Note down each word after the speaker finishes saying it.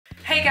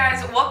Hey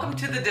guys, welcome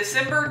to the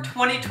December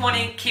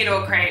 2020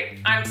 Keto Crate.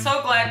 I'm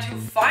so glad to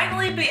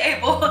finally be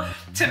able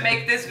to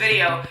make this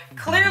video.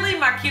 Clearly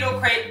my Keto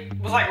Crate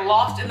was like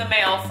lost in the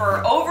mail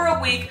for over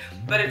a week,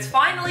 but it's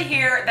finally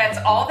here. That's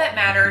all that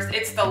matters.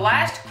 It's the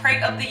last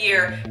crate of the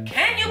year.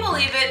 Can you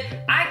believe it?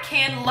 I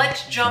can.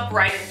 Let's jump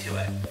right into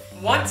it.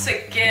 Once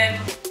again,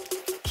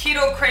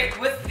 Keto Crate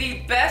with the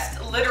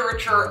best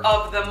literature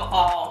of them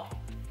all.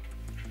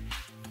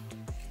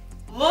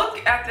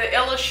 Look at the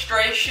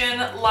illustration,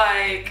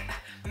 like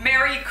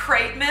Merry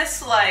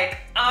Cratemas. Like,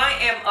 I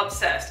am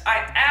obsessed.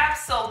 I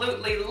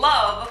absolutely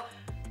love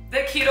the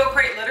Keto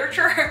Crate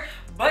literature,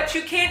 but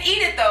you can't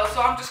eat it though,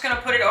 so I'm just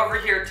gonna put it over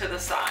here to the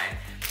side.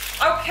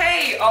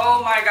 Okay,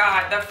 oh my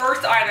God, the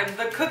first item,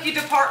 the cookie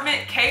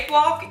department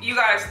cakewalk. You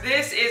guys,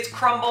 this is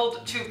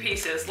crumbled to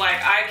pieces.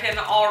 Like, I can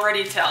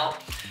already tell.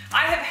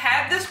 I have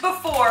had this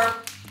before.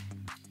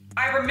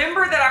 I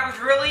remember that I was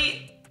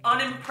really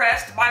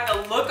unimpressed by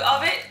the look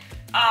of it.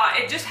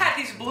 It just had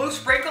these blue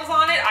sprinkles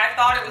on it. I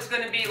thought it was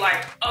going to be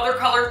like other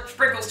colored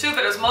sprinkles too,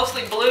 but it was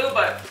mostly blue.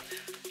 But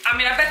I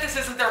mean, I bet this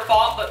isn't their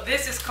fault, but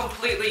this is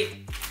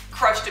completely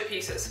crushed to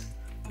pieces.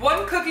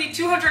 One cookie,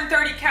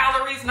 230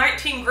 calories,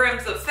 19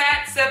 grams of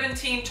fat,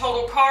 17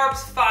 total carbs,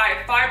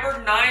 5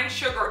 fiber, 9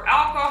 sugar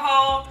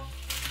alcohol.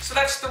 So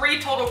that's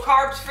 3 total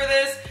carbs for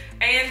this,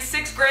 and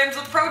 6 grams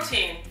of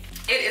protein.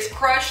 It is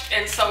crushed,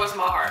 and so is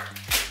my heart.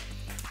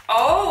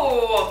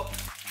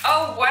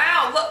 Oh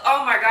wow, look,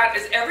 oh my God,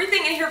 is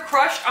everything in here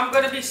crushed? I'm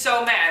gonna be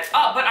so mad.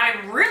 But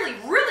I'm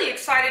really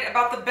excited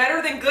about the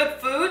Better Than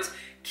Good Foods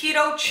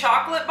Keto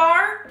Chocolate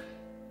Bar.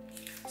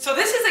 So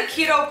this is a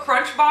keto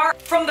crunch bar.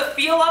 From the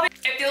feel of it,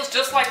 it feels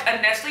just like a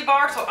Nestle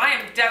bar, so I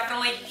am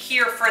definitely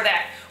here for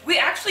that. We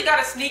actually got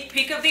a sneak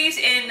peek of these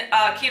in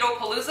Keto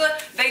Palooza.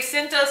 They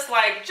sent us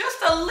like just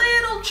a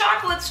little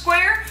chocolate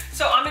square,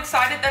 so I'm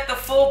excited that the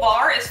full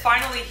bar is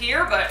finally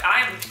here, but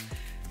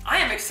I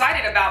am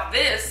excited about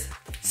this.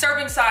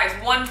 Serving size,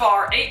 1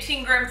 bar,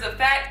 18 grams of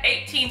fat,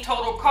 18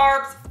 total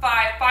carbs,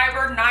 5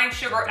 fiber, 9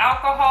 sugar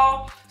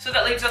alcohol. So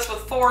that leaves us with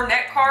 4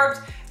 net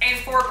carbs and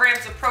 4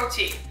 grams of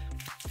protein.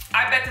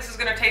 I bet this is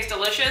gonna taste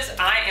delicious.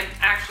 I am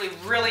actually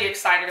really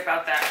excited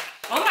about that.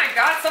 Oh my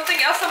God, something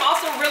else I'm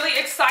also really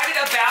excited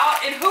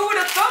about, and who would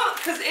have thought,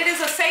 because it is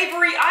a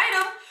savory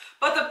item,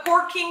 but the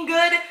Porking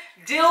Good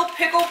Dill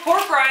Pickle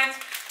Pork Rinds.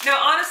 Now,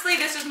 honestly,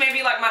 this is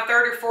maybe like my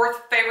 3rd or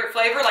 4th favorite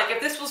flavor. Like,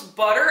 if this was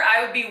butter,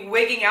 I would be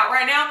wigging out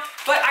right now.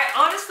 But I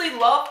honestly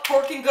love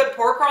Porking Good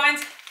pork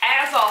rinds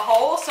as a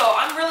whole, so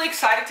I'm really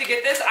excited to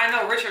get this. I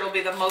know Richard will be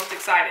the most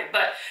excited,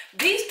 but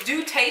these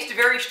do taste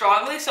very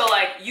strongly, so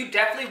like, you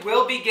definitely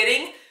will be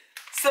getting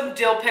some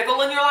dill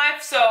pickle in your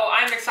life, so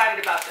I'm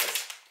excited about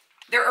this.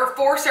 There are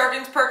 4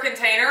 servings per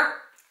container.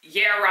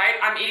 Yeah, right,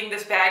 I'm eating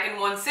this bag in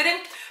one sitting.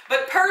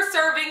 But per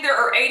serving, there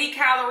are 80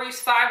 calories,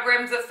 5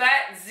 grams of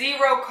fat,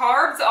 0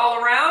 carbs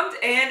all around,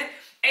 and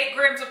 8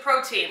 grams of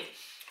protein.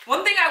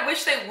 One thing I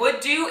wish they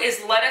would do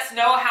is let us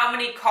know how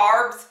many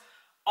carbs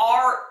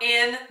are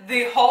in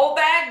the whole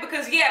bag,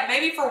 because yeah,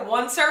 maybe for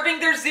 1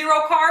 serving there's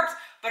 0 carbs,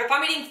 but if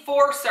I'm eating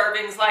 4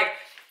 servings, like,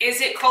 is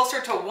it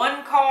closer to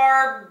 1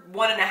 carb,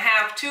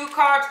 1.5, 2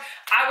 carbs?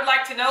 I would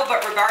like to know,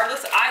 but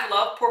regardless, I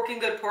love Porking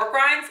Good pork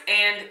rinds,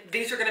 and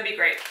these are gonna be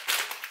great.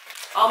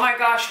 Oh my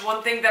gosh,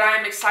 one thing that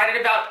I'm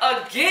excited about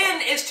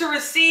again is to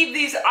receive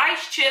these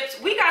ice chips.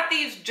 We got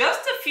these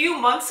just a few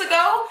months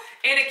ago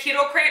in a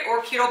Keto Crate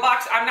or Keto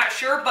Box, I'm not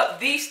sure,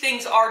 but these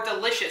things are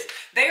delicious.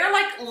 They are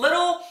like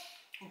little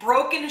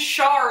broken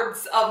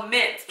shards of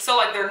mint. So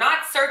like, they're not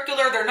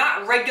circular, they're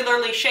not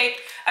regularly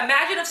shaped.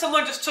 Imagine if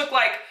someone just took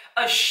like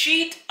a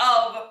sheet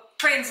of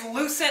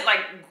translucent,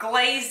 like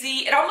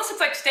glazy, it almost looks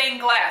like stained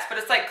glass, but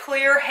it's like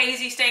clear,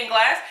 hazy stained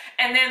glass,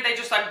 and then they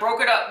just like broke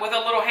it up with a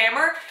little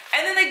hammer,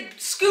 and then they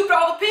scooped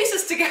all the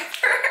pieces together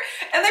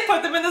and they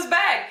put them in this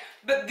bag.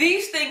 But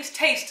these things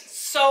taste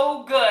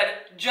so good,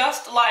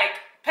 just like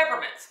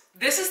peppermints.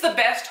 This is the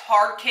best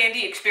hard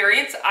candy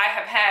experience I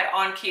have had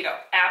on keto,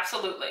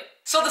 absolutely.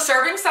 So the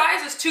serving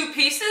size is 2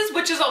 pieces,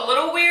 which is a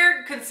little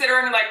weird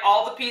considering like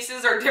all the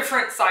pieces are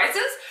different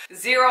sizes.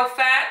 0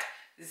 fat,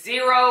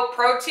 0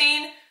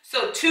 protein,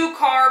 so 2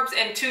 carbs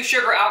and 2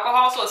 sugar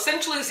alcohol, so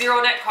essentially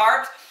 0 net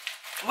carbs.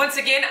 Once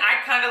again,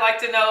 I kind of like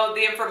to know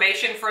the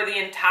information for the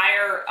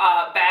entire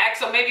bag,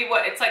 so maybe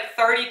what, it's like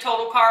 30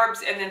 total carbs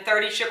and then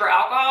 30 sugar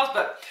alcohols,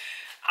 but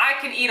I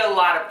can eat a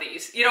lot of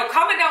these. You know,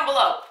 comment down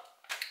below.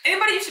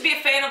 Anybody used to be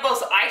a fan of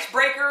those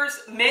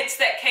icebreakers mints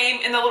that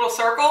came in the little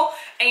circle?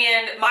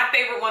 And my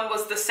favorite one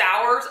was the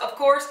sours, of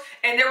course,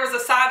 and there was a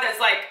side that's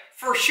like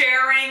for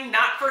sharing,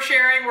 not for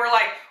sharing, where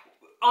like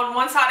on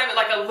one side of it,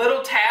 like a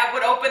little tab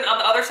would open, on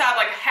the other side,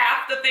 like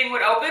half the thing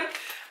would open.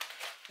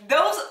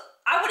 Those,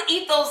 I would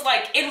eat those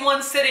like in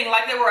one sitting,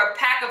 like they were a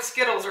pack of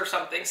Skittles or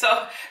something.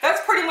 So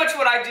that's pretty much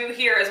what I do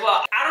here as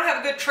well. I don't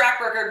have a good track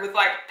record with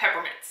like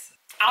peppermints.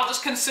 I'll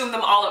just consume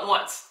them all at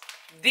once.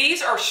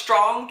 These are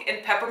strong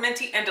and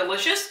pepperminty and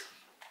delicious,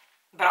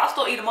 but I'll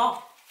still eat them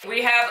all.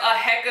 We have a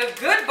Hecka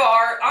Good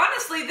bar.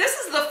 Honestly, this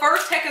is the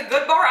first Hecka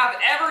Good bar I've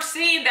ever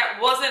seen that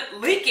wasn't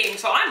leaking,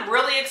 so I'm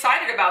really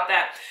excited about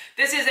that.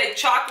 This is a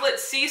chocolate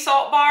sea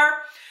salt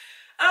bar.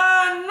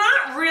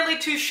 Not really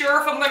too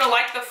sure if I'm gonna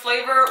like the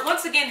flavor.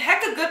 Once again,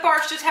 heck of good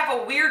bars just have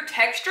a weird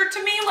texture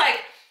to me.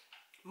 Like,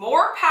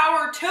 more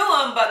power to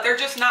them, but they're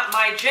just not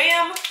my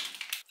jam.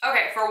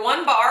 Okay, for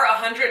one bar,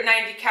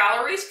 190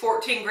 calories,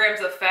 14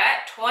 grams of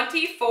fat,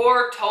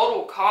 24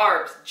 total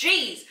carbs.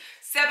 Geez,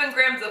 7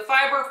 grams of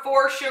fiber,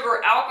 4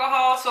 sugar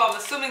alcohol, so I'm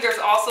assuming there's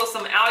also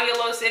some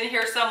allulose in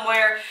here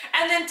somewhere,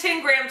 and then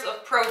 10 grams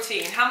of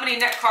protein. How many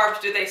net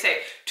carbs do they say?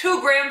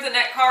 2 grams of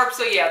net carbs,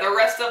 so yeah, the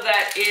rest of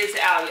that is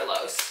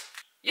allulose.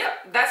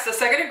 Yep, that's the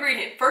second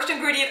ingredient. First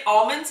ingredient,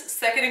 almonds.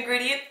 Second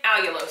ingredient,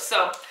 allulose.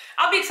 So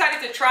I'll be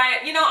excited to try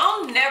it. You know,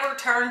 I'll never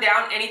turn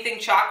down anything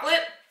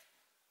chocolate.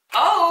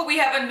 Oh, we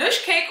have a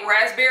Nush cake,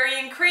 raspberry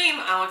and cream.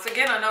 Once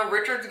again, I know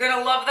Richard's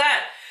gonna love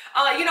that.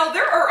 You know,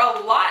 there are a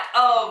lot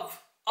of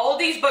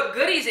oldies but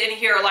goodies in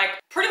here.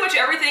 Like, pretty much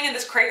everything in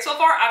this crate so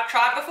far I've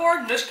tried before,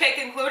 Nush cake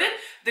included.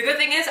 The good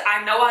thing is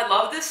I know I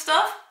love this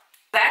stuff.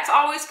 That's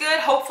always good.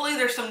 Hopefully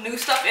there's some new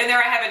stuff in there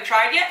I haven't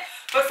tried yet.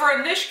 But for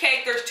a Nush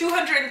cake, there's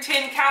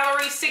 210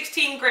 calories,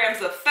 16 grams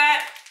of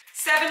fat,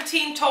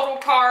 17 total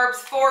carbs,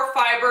 4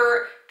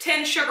 fiber,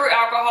 10 sugar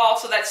alcohol,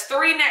 so that's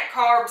 3 net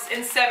carbs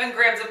and 7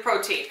 grams of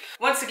protein.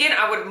 Once again,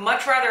 I would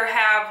much rather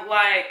have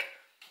like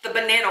the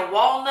banana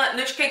walnut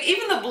Nush cake,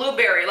 even the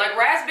blueberry. Like,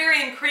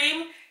 raspberry and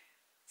cream,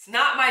 it's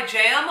not my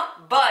jam,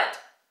 but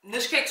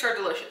Nush cakes are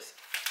delicious.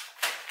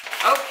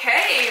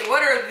 Okay,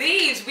 what are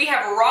these? We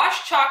have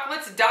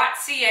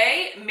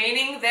rosschocolates.ca,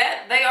 meaning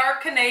that they are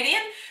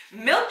Canadian.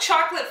 Milk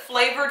chocolate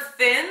flavored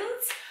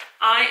thins.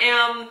 I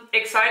am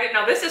excited.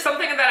 Now, this is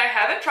something that I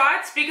haven't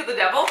tried. Speak of the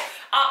devil.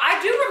 I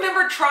do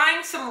remember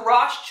trying some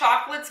Ross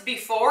chocolates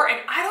before, and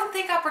I don't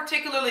think I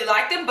particularly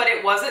liked them, but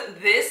it wasn't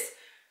this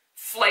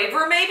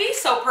flavor maybe,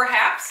 so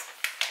perhaps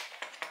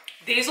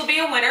these will be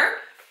a winner.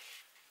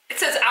 It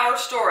says, our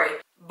story.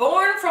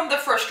 Born from the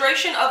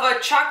frustration of a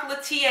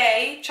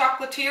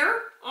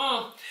chocolatier,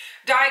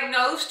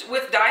 diagnosed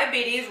with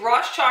diabetes,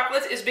 Ross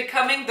Chocolates is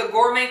becoming the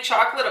gourmet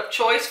chocolate of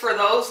choice for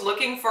those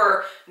looking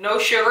for no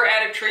sugar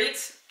added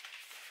treats.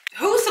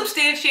 Who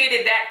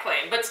substantiated that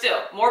claim? But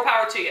still, more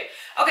power to you.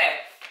 Okay,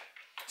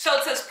 so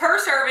it says per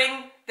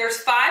serving, there's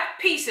 5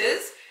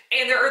 pieces,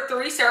 and there are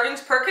 3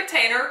 servings per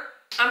container.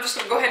 I'm just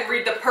going to go ahead and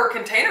read the per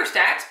container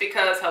stats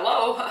because,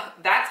 hello,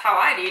 that's how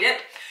I'd eat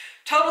it.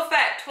 Total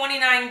fat,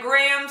 29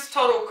 grams.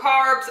 Total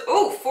carbs,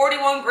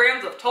 41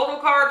 grams of total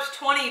carbs,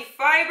 20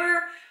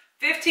 fiber,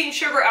 15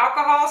 sugar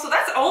alcohol. So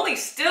that's only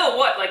still,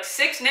 what, like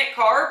 6 net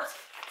carbs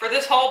for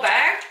this whole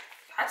bag?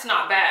 That's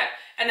not bad.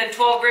 And then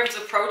 12 grams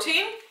of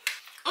protein.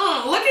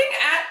 Looking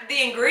at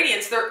the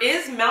ingredients, there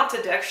is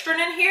maltodextrin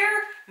in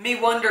here. Me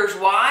wonders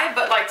why,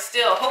 but like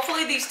still,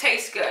 hopefully these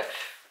taste good.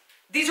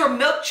 These are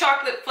milk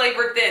chocolate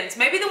flavored thins.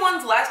 Maybe the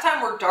ones last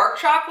time were dark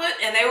chocolate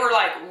and they were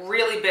like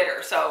really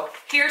bitter. So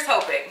here's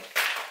hoping.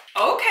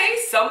 Okay,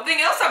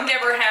 something else I've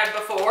never had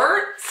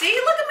before. See,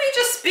 look at me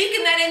just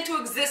speaking that into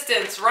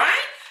existence,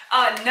 right?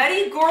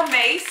 Nutty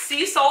Gourmet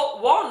Sea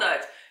Salt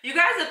Walnuts. You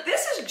guys, if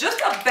this is just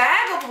a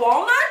bag of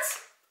walnuts,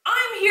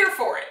 I'm here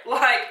for it.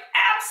 Like,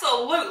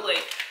 absolutely.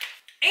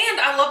 And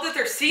I love that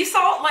they're sea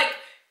salt. Like,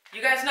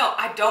 you guys know,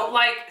 I don't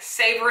like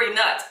savory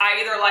nuts. I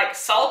either like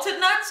salted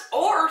nuts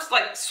or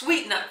like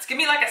sweet nuts. Give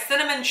me like a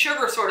cinnamon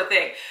sugar sort of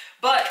thing.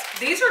 But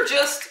these are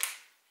just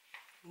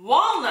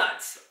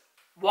walnuts.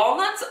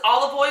 Walnuts,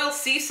 olive oil,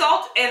 sea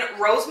salt, and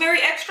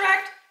rosemary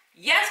extract.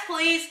 Yes,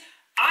 please.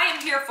 I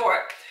am here for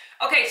it.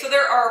 Okay, so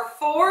there are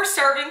 4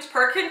 servings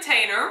per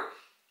container.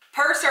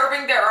 Per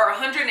serving, there are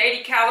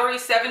 180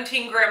 calories,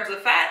 17 grams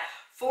of fat,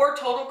 4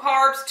 total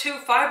carbs, 2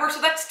 fiber,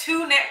 so that's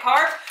 2 net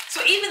carbs.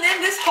 So even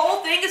then, this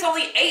whole thing is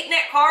only 8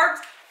 net carbs.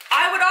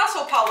 I would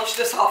also polish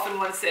this off in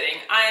one sitting.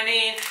 I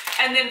mean,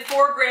 and then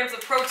 4 grams of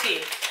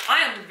protein. I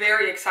am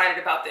very excited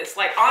about this.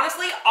 Like,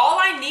 honestly, all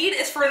I need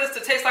is for this to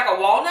taste like a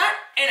walnut,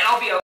 and I'll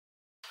be okay.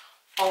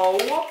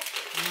 Oh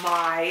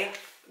my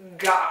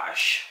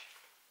gosh.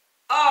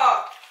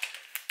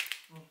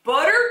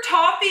 Butter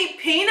toffee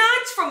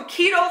peanuts from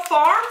Keto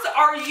Farms?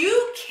 Are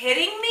you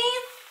kidding me?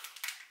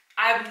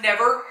 I've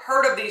never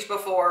heard of these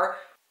before.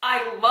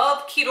 I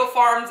love Keto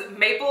Farms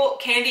maple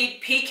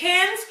candied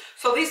pecans,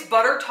 so these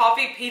butter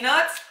toffee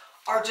peanuts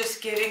are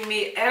just giving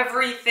me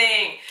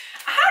everything.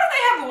 How do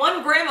they have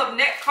 1 gram of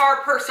net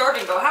carb per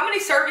serving though? How many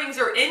servings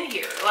are in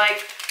here?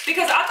 Like,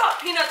 because I thought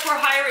peanuts were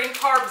higher in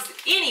carbs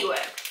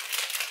anyway.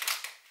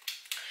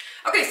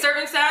 Okay,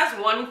 serving size,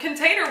 1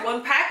 container,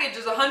 1 package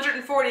is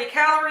 140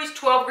 calories,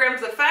 12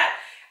 grams of fat,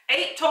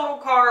 8 total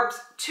carbs,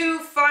 2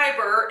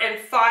 fiber, and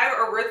 5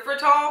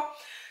 erythritol.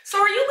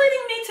 So are you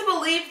leading me to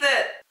believe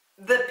that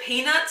the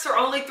peanuts are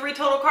only 3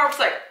 total carbs?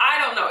 Like, I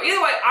don't know.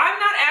 Either way, I'm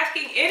not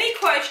asking any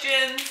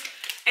questions,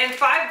 and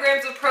 5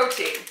 grams of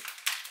protein.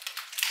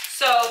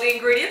 So the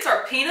ingredients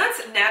are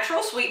peanuts,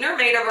 natural sweetener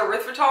made of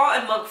erythritol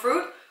and monk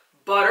fruit,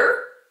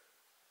 butter,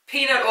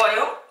 peanut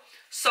oil,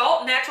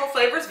 salt, natural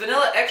flavors,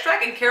 vanilla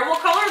extract, and caramel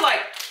color.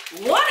 Like,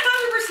 100%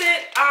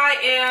 I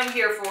am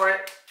here for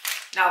it.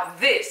 Now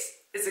this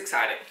is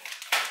exciting.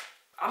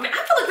 I mean,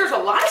 I feel like there's a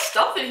lot of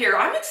stuff in here.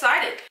 I'm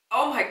excited.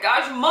 Oh my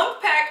gosh,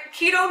 Monk Pack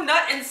Keto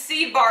Nut and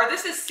Seed Bar.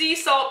 This is sea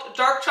salt,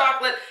 dark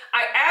chocolate.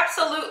 I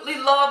absolutely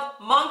love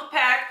Monk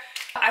Pack.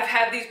 I've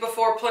had these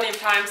before plenty of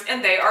times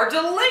and they are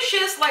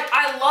delicious. Like,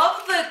 I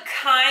love the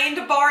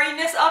kind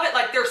barriness of it.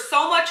 Like, there's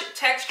so much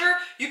texture.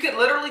 You can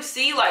literally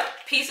see like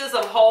pieces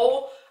of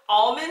whole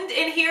almond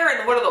in here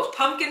and what are those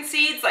pumpkin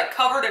seeds like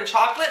covered in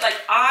chocolate.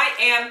 Like, I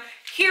am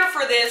here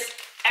for this,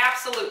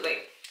 absolutely.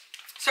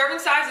 Serving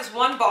size is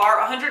 1 bar,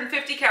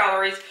 150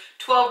 calories,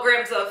 12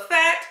 grams of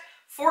fat,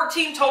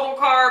 14 total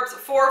carbs,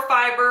 4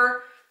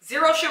 fiber,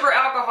 0 sugar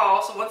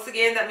alcohol. So once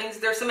again, that means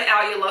there's some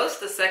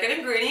allulose, the second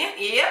ingredient.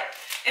 Yep.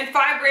 And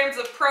 5 grams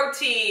of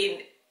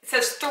protein. It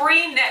says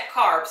 3 net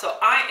carbs. So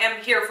I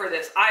am here for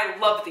this. I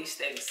love these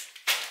things.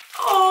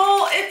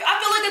 Oh, I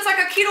feel like it's like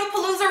a Keto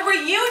Palooza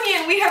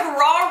reunion. We have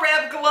Raw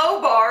Rev Glow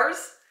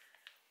Bars.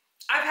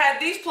 I've had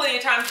these plenty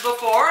of times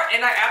before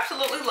and I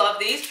absolutely love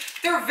these.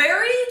 They're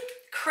very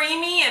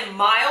creamy and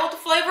mild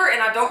flavor,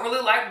 and I don't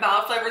really like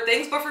mild flavored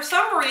things, but for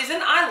some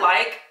reason I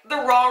like the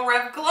Raw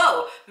Rev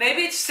Glow.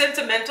 Maybe it's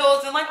sentimental,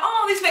 as in like,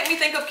 oh, these make me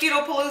think of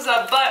Keto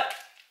Palooza, but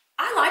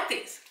I like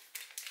these.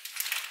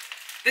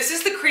 This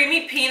is the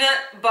creamy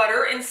peanut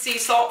butter and sea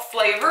salt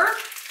flavor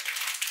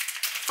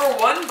for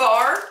 1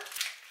 bar.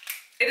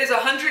 It is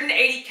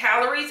 180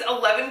 calories,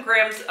 11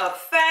 grams of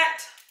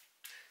fat,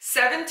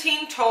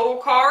 17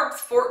 total carbs,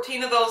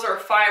 14 of those are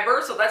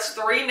fiber, so that's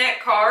 3 net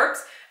carbs,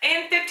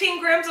 and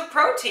 15 grams of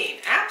protein.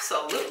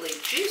 Absolutely.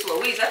 Jeez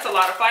Louise, that's a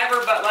lot of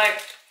fiber, but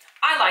like,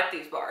 I like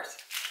these bars.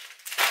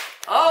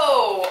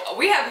 Oh,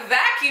 we have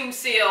vacuum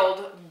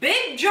sealed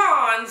Big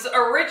John's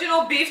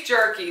original beef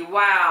jerky.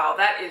 Wow,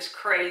 that is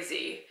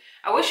crazy.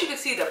 I wish you could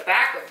see the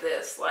back of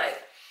this. Like,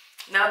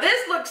 now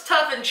this looks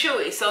tough and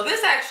chewy, so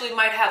this actually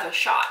might have a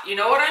shot. You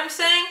know what I'm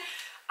saying?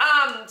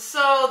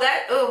 So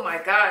that, oh my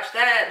gosh,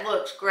 that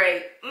looks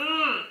great.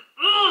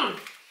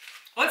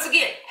 Once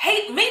again,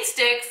 hate meat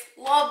sticks,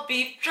 love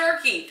beef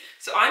jerky.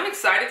 So I'm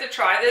excited to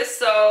try this.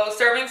 So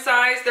serving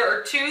size, there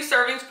are 2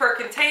 servings per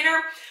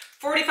container,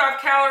 45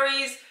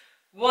 calories,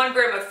 1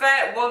 gram of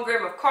fat, 1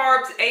 gram of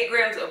carbs, 8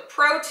 grams of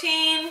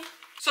protein.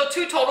 So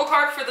 2 total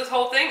carbs for this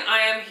whole thing. I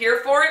am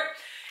here for it.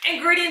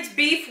 Ingredients: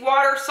 beef,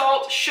 water,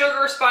 salt,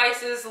 sugar,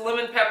 spices,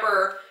 lemon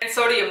pepper, and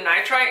sodium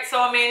nitrite.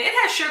 So I mean, it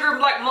has sugar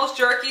like most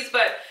jerkies,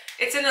 but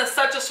it's in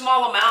such a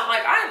small amount.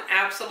 Like, I am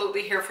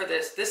absolutely here for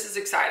this. This is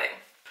exciting.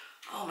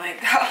 Oh my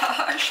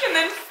gosh. And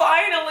then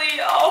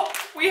finally, oh,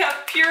 we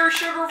have pure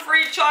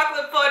sugar-free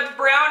chocolate fudge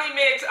brownie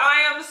mix.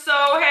 I am so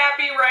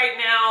happy right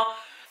now.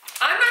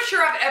 I'm not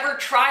sure I've ever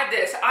tried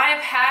this. I've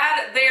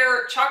had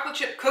their chocolate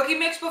chip cookie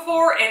mix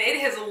before, and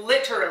it is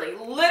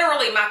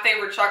literally my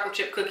favorite chocolate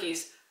chip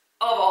cookies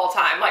of all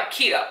time, like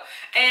keto.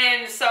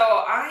 And so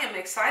I am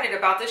excited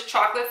about this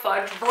chocolate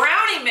fudge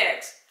brownie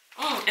mix.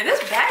 And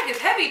this bag is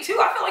heavy too.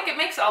 I feel like it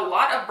makes a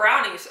lot of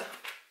brownies.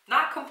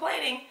 Not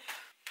complaining.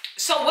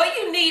 So what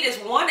you need is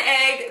 1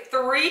 egg,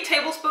 3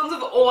 tablespoons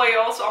of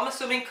oil, so I'm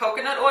assuming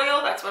coconut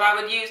oil, that's what I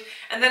would use,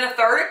 and then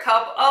 1/3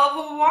 cup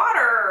of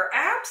water.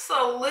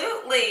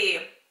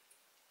 Absolutely.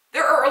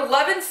 There are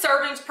 11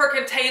 servings per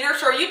container,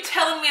 so are you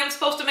telling me I'm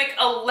supposed to make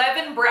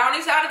 11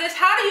 brownies out of this?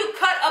 How do you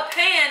cut a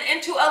pan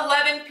into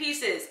 11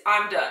 pieces?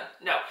 I'm done.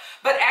 No.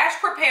 But as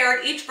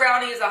prepared, each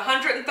brownie is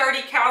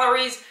 130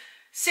 calories,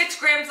 6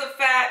 grams of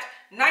fat,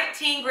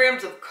 19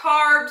 grams of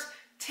carbs,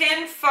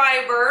 10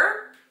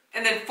 fiber,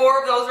 and then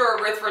 4 of those are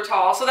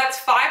erythritol. So that's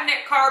 5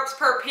 net carbs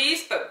per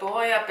piece, but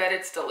boy, I bet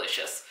it's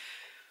delicious.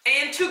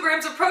 And 2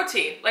 grams of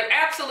protein, like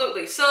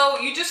absolutely. So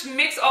you just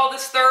mix all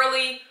this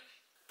thoroughly,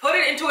 put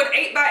it into an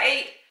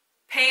 8x8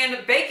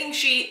 pan baking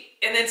sheet,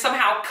 and then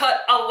somehow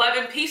cut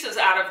 11 pieces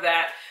out of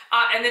that.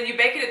 And then you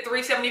bake it at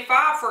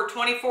 375 for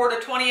 24 to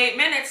 28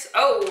 minutes.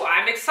 Oh,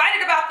 I'm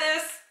excited about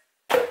this.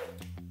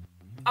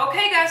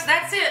 Okay guys,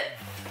 that's it.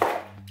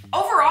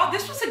 Overall,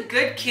 this was a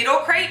good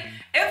keto crate.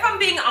 If I'm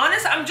being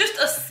honest, I'm just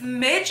a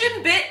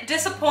smidgen bit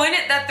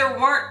disappointed that there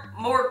weren't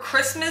more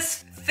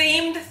Christmas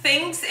themed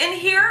things in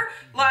here,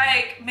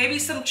 like maybe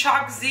some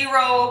Chalk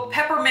Zero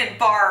peppermint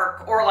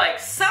bark or like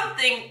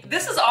something.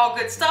 This is all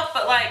good stuff,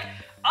 but like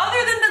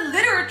other than the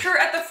literature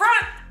at the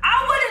front,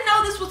 I wouldn't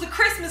know this was a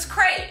Christmas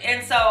crate.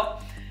 And so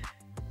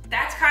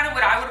that's kind of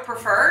what I would have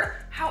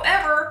preferred.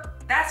 However,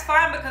 that's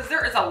fine because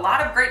there is a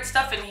lot of great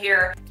stuff in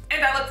here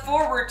and I look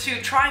forward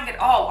to trying it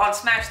all on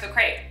Smash the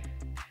Crate.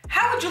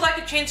 How would you like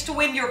a chance to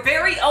win your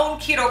very own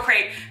keto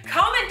crate?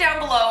 Comment down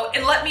below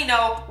and let me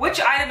know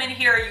which item in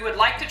here you would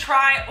like to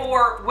try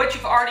or what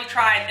you've already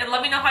tried, and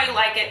let me know how you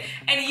like it.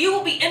 And you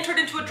will be entered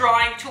into a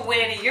drawing to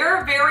win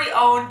your very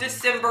own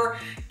December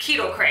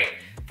keto crate.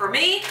 For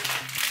me,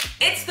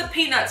 it's the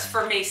peanuts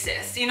for me,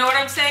 sis. You know what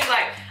I'm saying?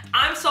 Like,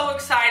 I'm so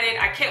excited.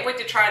 I can't wait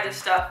to try this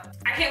stuff.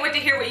 I can't wait to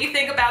hear what you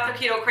think about the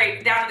keto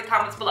crate down in the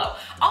comments below.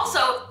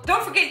 Also,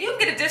 don't forget you can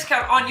get a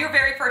discount on your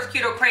very first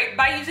keto crate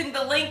by using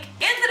the link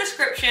in the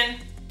description,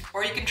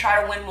 or you can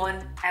try to win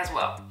one as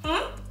well.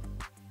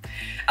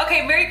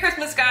 Okay, Merry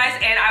Christmas guys,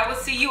 and I will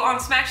see you on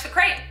Smash the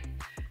Crate.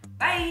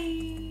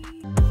 Bye.